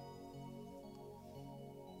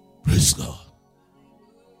 Praise God.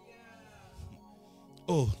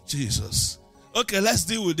 Oh, Jesus. Okay, let's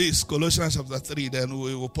deal with this. Colossians chapter 3, then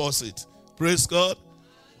we will pause it. Praise God.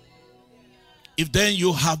 If then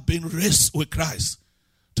you have been raised with Christ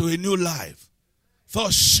to a new life, for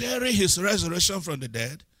sharing his resurrection from the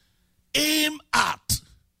dead, aim at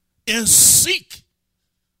and seek.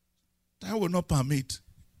 That will not permit.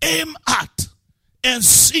 Aim at and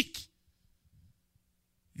seek.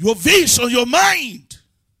 Your vision, your mind,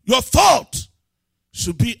 your thought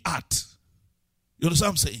should be at. You understand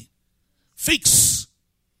what I'm saying? Fix.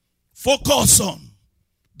 Focus on.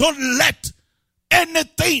 Don't let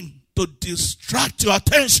anything to distract your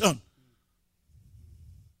attention.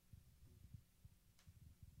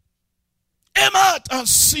 Aim out and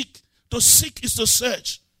seek. To seek is to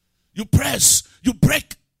search. You press. You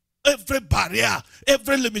break every barrier,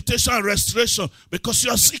 every limitation and restoration because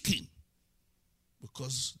you are seeking.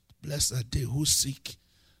 Because blessed are they who seek,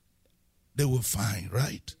 they will find,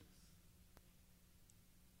 right?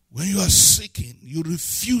 When you are seeking, you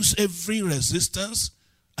refuse every resistance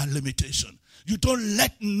and limitation. You don't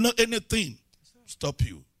let anything stop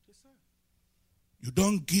you. You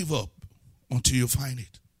don't give up until you find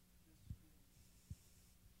it.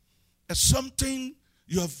 There's something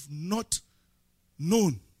you have not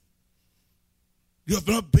known, you have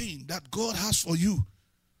not been, that God has for you,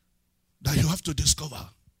 that you have to discover.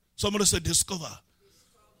 Somebody say discover.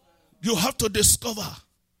 You have to discover.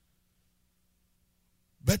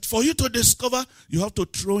 But for you to discover, you have to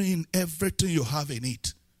throw in everything you have in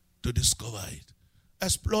it to discover it.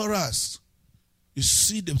 Explorers, you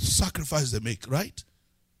see the sacrifice they make, right?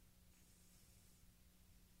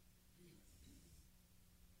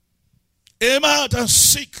 Aim out and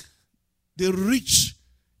seek the rich,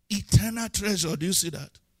 eternal treasure. Do you see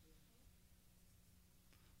that?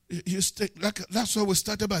 That's what we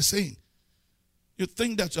started by saying. You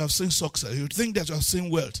think that you have seen success. You think that you have seen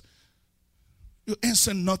wealth. You ain't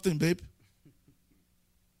seen nothing, babe.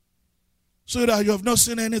 So that you have not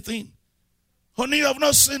seen anything. Honey, you have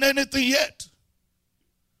not seen anything yet.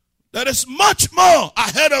 There is much more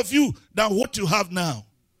ahead of you than what you have now.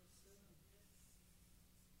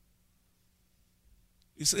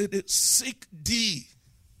 He said, seek thee.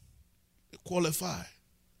 Qualify.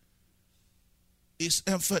 It's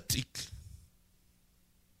emphatic.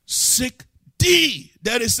 Seek thee.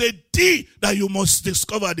 There is a thee that you must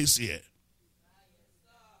discover this year.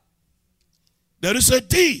 There is a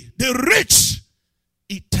thee, the rich,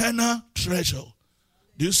 eternal treasure.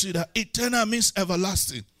 Do you see that? Eternal means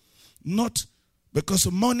everlasting. Not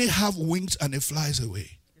because money have wings and it flies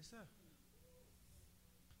away. Yes, sir.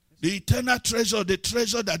 The eternal treasure, the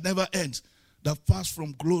treasure that never ends, that passes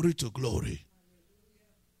from glory to glory.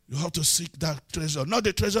 You have to seek that treasure, not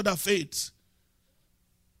the treasure that fades.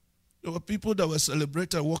 There were people that were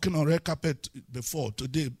celebrated walking on red carpet before.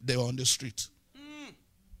 Today, they were on the street.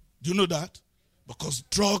 Do you know that? Because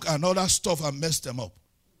drug and other stuff have messed them up.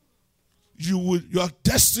 Your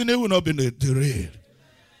destiny will not be derailed.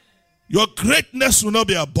 Your greatness will not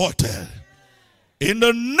be aborted. In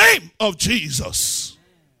the name of Jesus.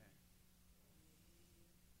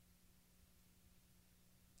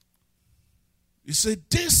 He said,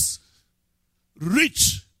 this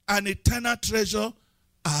rich and eternal treasure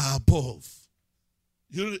are above.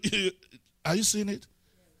 Are you seeing it?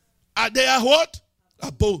 They are what?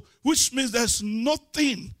 Above. Which means there's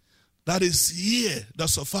nothing that is here that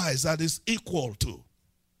suffices, that is equal to.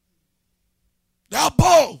 They're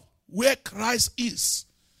above where Christ is.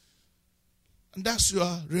 And that's your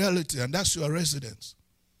reality, and that's your residence.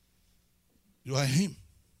 You are Him.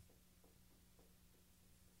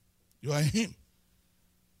 You are Him.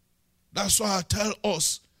 That's why I tell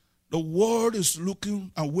us, the world is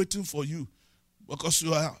looking and waiting for you because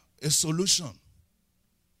you are a solution.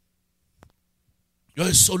 You're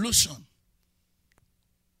a solution.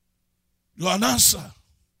 You're an answer.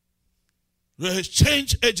 You're a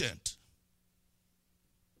change agent.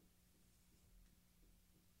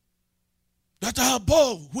 That are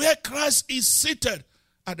above, where Christ is seated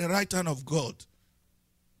at the right hand of God.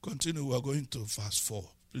 Continue, we're going to verse 4,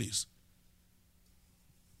 please.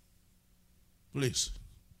 Please.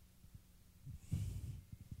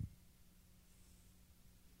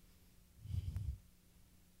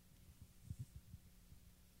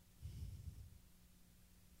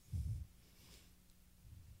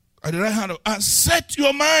 At the right hand of, and set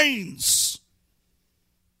your minds.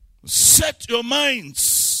 Set your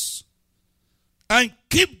minds. And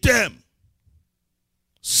keep them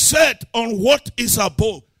set on what is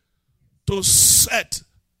above. To set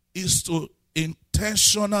is to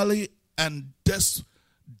intentionally and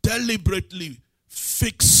deliberately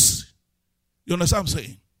fix. You understand what I'm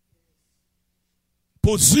saying?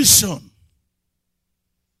 Position.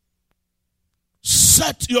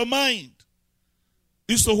 Set your mind.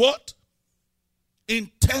 Is to what?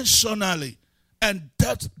 Intentionally and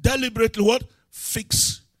deliberately what?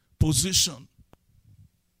 Fix position.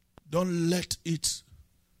 Don't let it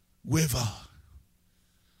waver.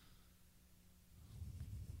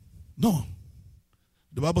 No.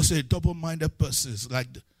 The Bible says double-minded person is like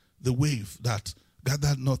the wave that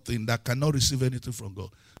gathered nothing, that cannot receive anything from God.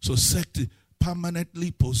 So set it,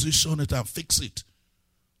 permanently position it and fix it.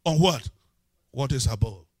 On what? What is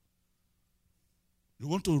above. You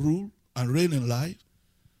want to rule and reign in life?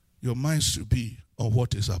 Your mind should be on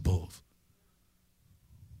what is above.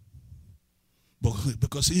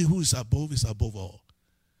 Because he who is above all.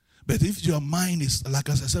 But if your mind is, like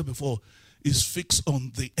as I said before, is fixed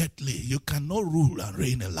on the earthly, you cannot rule and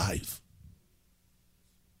reign in life.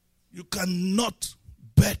 You cannot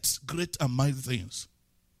bet great and mighty things.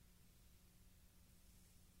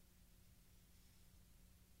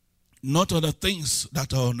 Not on the things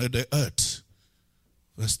that are on the earth.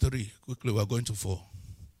 Verse 3. Quickly, we're going to 4.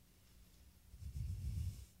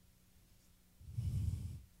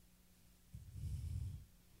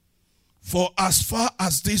 For as far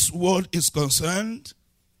as this world is concerned,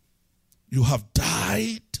 you have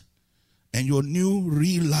died, and your new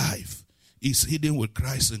real life is hidden with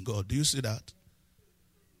Christ in God. Do you see that?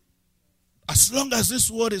 As long as this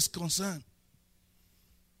world is concerned,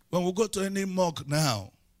 when we go to any mosque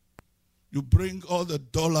now, you bring all the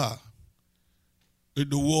dollar in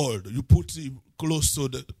the world, you put it close to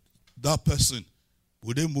that person,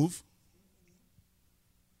 will they move?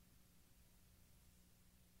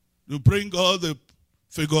 You bring all the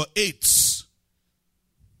figure eights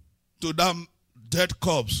to that dead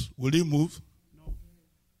corpse, will he move? No.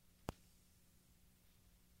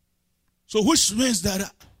 So which means that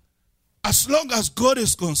as long as God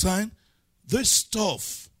is concerned, this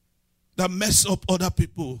stuff that mess up other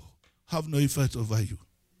people have no effect over you.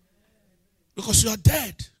 Because you are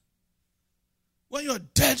dead. When you are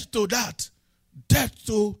dead to that, dead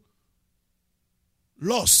to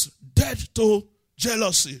loss, dead to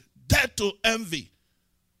jealousy, dead to envy,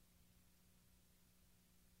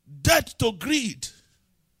 dead to greed,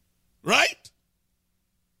 right?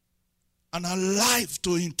 And alive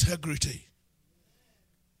to integrity.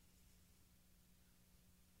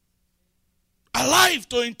 Alive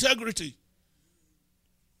to integrity.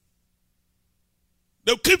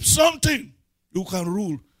 They'll keep something you can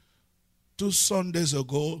rule. 2 Sundays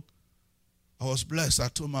ago, I was blessed. I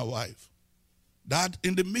told my wife that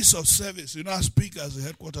in the midst of service, you know how big as the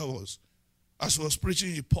headquarters was. As I was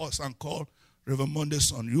preaching, he paused and called Reverend Monday's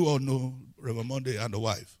son. You all know Reverend Monday and the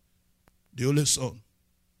wife. The only son.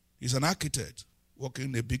 He's an architect working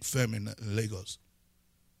in a big firm in Lagos.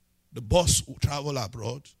 The boss would travel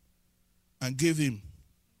abroad and gave him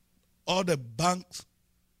all the bank's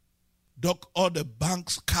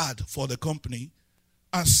card for the company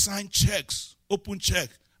and sign checks, open check,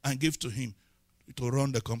 and give to him to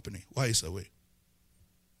run the company while he's away.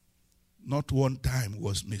 Not one dime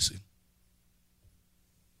was missing.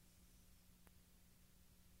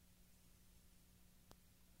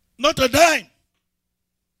 Not a dime.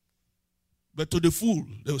 But to the fool,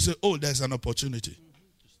 they will say, oh, there's an opportunity.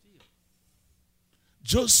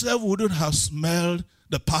 Joseph wouldn't have smelled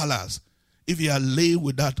the palace if he had lay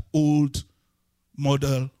with that old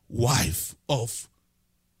model wife of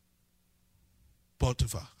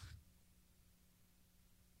Potiphar.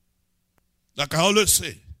 Like I always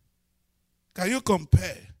say, can you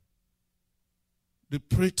compare the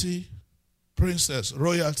pretty princess,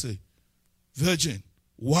 royalty, virgin,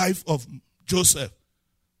 wife of Joseph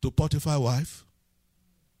to Potiphar's wife?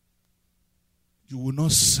 You will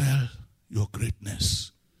not sell your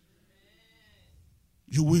greatness.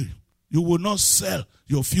 You will not sell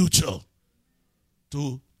your future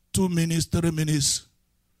to 2 minutes, 3 minutes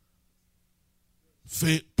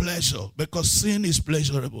pleasure, because sin is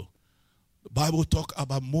pleasurable. The Bible talk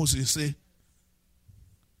about Moses.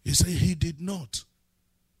 He said he did not.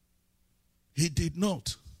 He did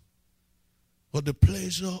not. For the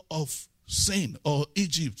pleasure of sin or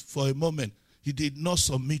Egypt for a moment, he did not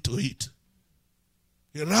submit to it.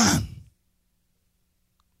 He ran.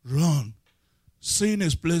 Run. Sin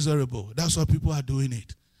is pleasurable. That's why people are doing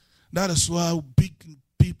it. That is why big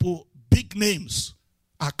people, big names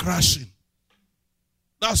are crashing.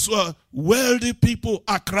 That's why wealthy people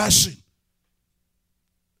are crashing.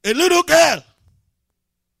 A little girl.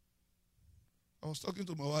 I was talking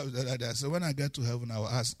to my wife the other day. I said, when I get to heaven, I will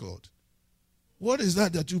ask God, what is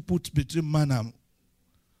that you put between man and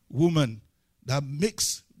woman that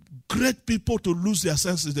makes great people to lose their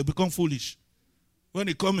senses? They become foolish when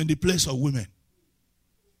they come in the place of women.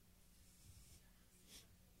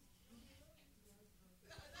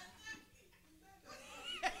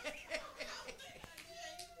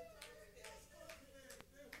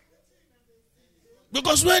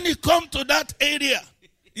 Because when you come to that area,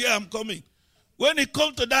 I'm coming. When you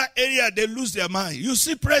come to that area, they lose their mind. You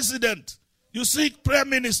see president, you see prime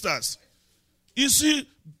ministers, you see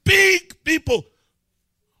big people.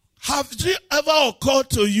 Have it ever occurred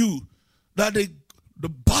to you that the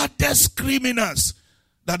baddest criminals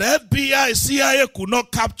that the FBI, CIA could not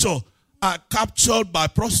capture are captured by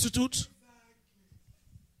prostitutes?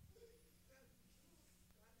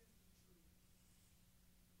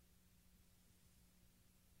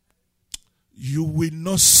 You will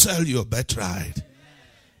not sell your birthright.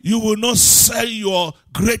 You will not sell your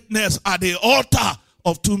greatness at the altar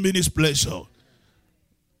of 2 minutes pleasure.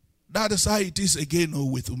 That is how it is again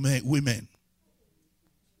with women.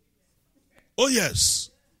 Oh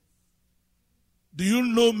yes. Do you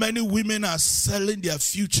know many women are selling their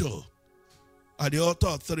future at the altar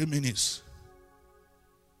of 3 minutes?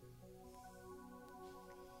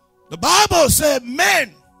 The Bible says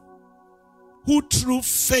men who through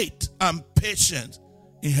faith and patience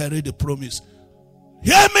inherit the promise.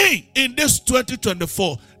 Hear me, in this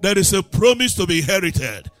 2024, there is a promise to be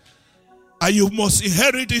inherited. And you must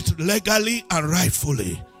inherit it legally and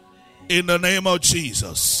rightfully. In the name of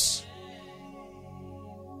Jesus.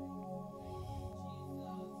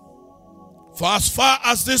 For as far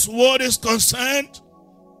as this world is concerned,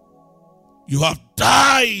 you have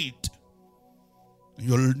died.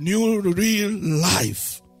 Your new real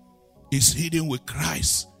life is hidden with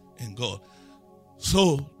Christ in God.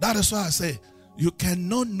 So that is why I say you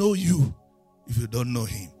cannot know you if you don't know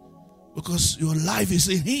him, because your life is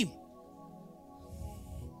in him.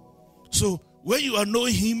 So when you are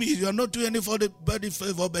knowing him, you are not doing any for the body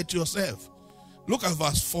favor but yourself. Look at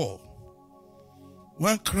verse 4.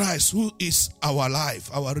 When Christ, who is our life,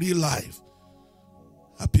 our real life,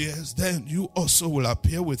 appears, then you also will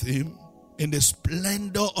appear with him in the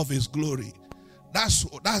splendor of his glory. That's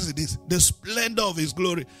it is. The splendor of his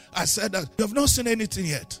glory. I said that you have not seen anything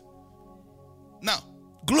yet. Now,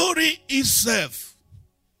 glory itself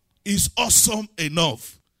is awesome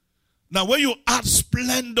enough. Now, when you add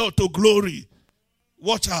splendor to glory,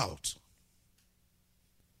 watch out.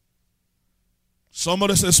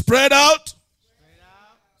 Somebody say, spread out.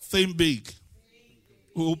 Think big.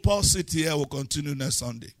 We will pause it here. We'll continue next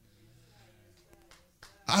Sunday.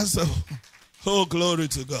 Oh, glory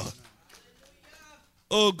to God.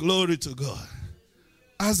 Oh, glory to God.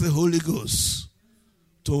 Ask the Holy Ghost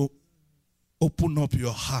to open up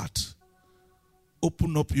your heart,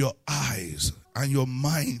 open up your eyes and your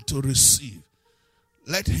mind to receive.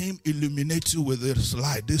 Let him illuminate you with this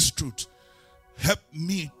light, this truth. Help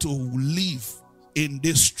me to live in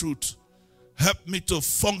this truth. Help me to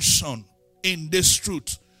function in this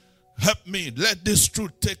truth. Help me. Let this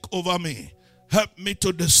truth take over me. Help me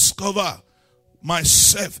to discover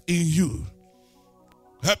myself in you.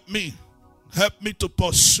 Help me. Help me to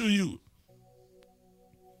pursue you.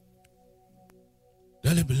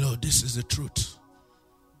 Dearly beloved, this is the truth.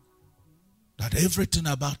 That everything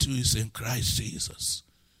about you is in Christ Jesus,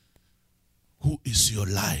 who is your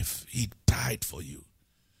life. He died for you.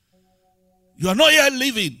 You are not yet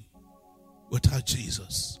living without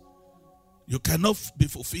Jesus. You cannot be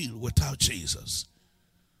fulfilled without Jesus.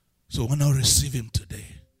 So why not receive him today?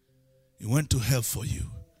 He went to hell for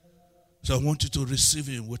you. So I want you to receive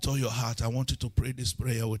him with all your heart. I want you to pray this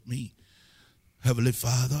prayer with me. Heavenly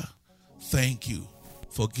Father, thank you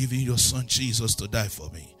for giving your son Jesus to die for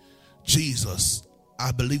me. Jesus,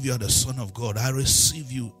 I believe you are the Son of God. I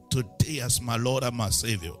receive you today as my Lord and my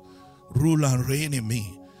Savior. Rule and reign in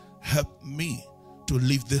me. Help me to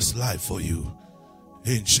live this life for you.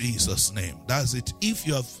 In Jesus' name. That's it. If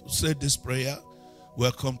you have said this prayer,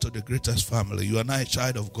 welcome to the greatest family. You are not a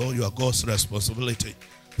child of God. You are God's responsibility.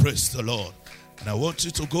 Praise the Lord. And I want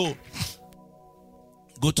you to go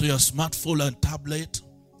to your smartphone and tablet,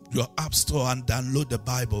 your app store, and download the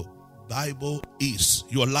Bible. Bible is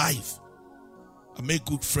your life. And make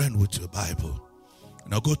good friend with your Bible.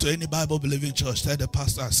 And I'll go to any Bible believing church. Tell the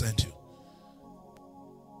pastor I sent you.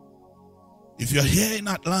 If you're here in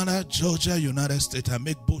Atlanta, Georgia, United States, I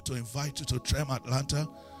make bold to invite you to Trem Atlanta,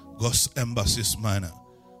 God's Embassy Smyrna.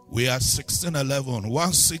 We are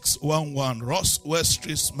 1611 Ross West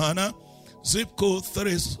Street, Smyrna, zip code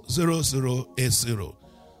 30080.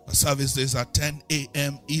 Our service days are 10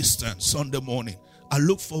 a.m. Eastern, Sunday morning. I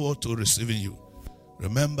look forward to receiving you.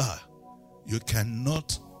 Remember, you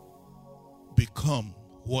cannot become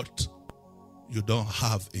what you don't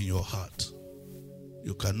have in your heart.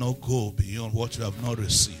 You cannot go beyond what you have not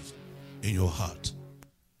received in your heart.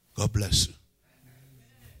 God bless you.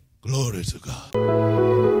 Glory to God.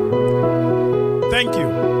 Thank you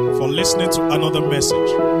for listening to another message.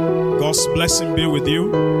 God's blessing be with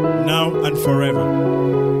you now and forever.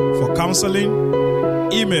 For counseling,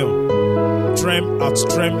 email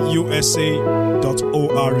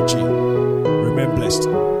trem@tremusa.org. Remain blessed.